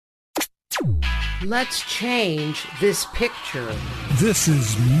Let's change this picture. This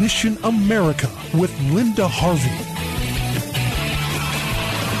is Mission America with Linda Harvey.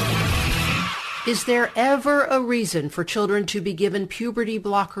 Is there ever a reason for children to be given puberty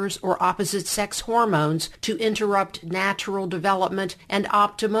blockers or opposite-sex hormones to interrupt natural development and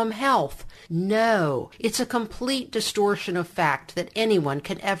optimum health? No, it's a complete distortion of fact that anyone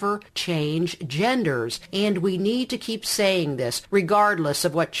can ever change genders, and we need to keep saying this regardless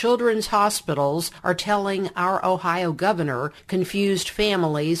of what children's hospitals are telling our Ohio governor, confused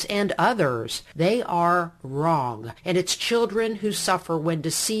families, and others. They are wrong, and it's children who suffer when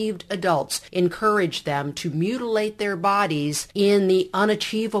deceived adults encourage them to mutilate their bodies in the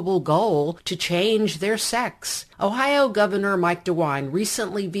unachievable goal to change their sex. Ohio Governor Mike DeWine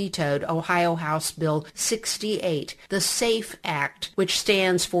recently vetoed Ohio House Bill 68, the SAFE Act, which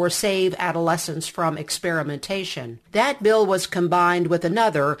stands for Save Adolescents from Experimentation. That bill was combined with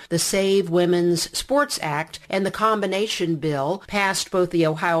another, the Save Women's Sports Act, and the combination bill passed both the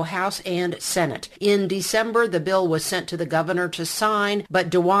Ohio House and Senate. In December, the bill was sent to the governor to sign, but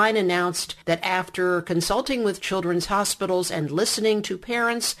DeWine announced that after consulting with children's hospitals and listening to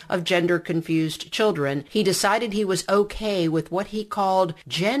parents of gender-confused children, he decided he was okay with what he called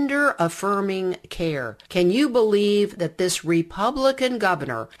gender-affirming care. Can you believe that this Republican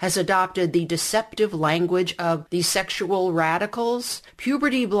governor has adopted the deceptive language of the sexual radicals?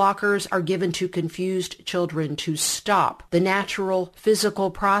 Puberty blockers are given to confused children to stop the natural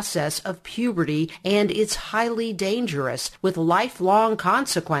physical process of puberty, and it's highly dangerous with lifelong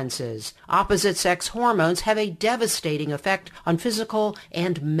consequences. Opposite-sex hormones have a devastating effect on physical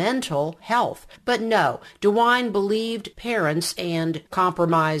and mental health. But no, DeWine believed parents and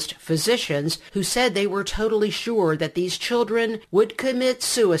compromised physicians who said they were totally sure that these children would commit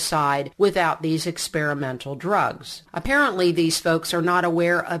suicide without these experimental drugs. Apparently, these folks are not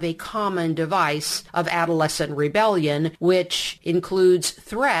aware of a common device of adolescent rebellion, which includes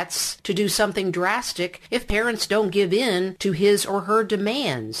threats to do something drastic if parents don't give in to his or her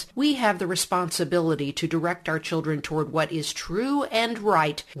demands. We have the responsibility to direct our children toward what is true and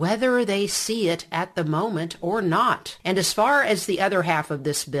right, whether they see it at the moment or not. And as far as the other half of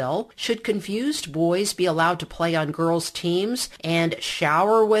this bill, should confused boys be allowed to play on girls' teams and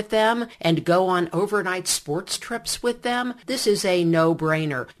shower with them and go on overnight sports trips with them? This is a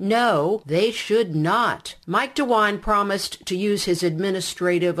no-brainer. No, they should not. Mike DeWine promised to use his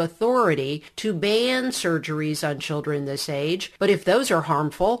administrative authority to ban surgeries on children this age, but if those are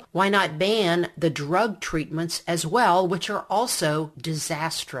harmful, why not ban the drug treatments as well, which are also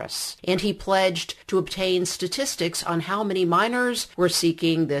disastrous? And he pledged to obtain statistics on how many minors were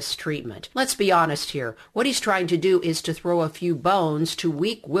seeking this treatment. Let's be honest here. What he's trying to do is to throw a few bones to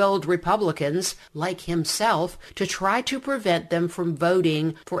weak-willed Republicans like himself to try to prevent them from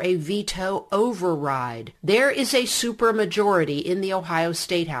voting for a veto override. There is a supermajority in the Ohio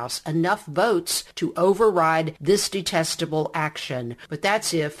State House, enough votes to override this detestable action, but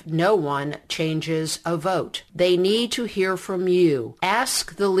that's if no one changes a vote. They need to hear from you.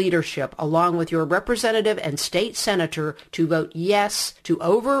 Ask the leadership, along with your representative and state senator, to vote yes to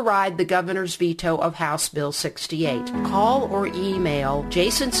override the governor's veto of House Bill 68. Call or email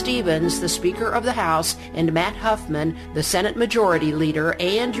Jason Stevens, the Speaker of the House, and Matt Huffman, the Senate Majority Leader,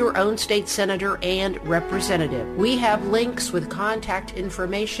 and your own state senator and representative. We have links with contact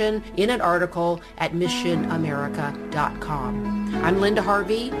information in an article at missionamerica.com. I'm Linda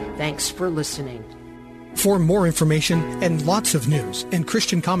Harvey. Thanks for listening. For more information and lots of news and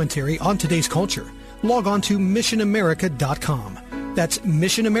Christian commentary on today's culture, log on to missionamerica.com. That's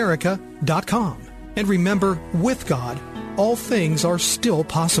missionamerica.com. And remember, with God, all things are still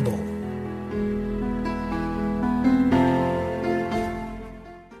possible.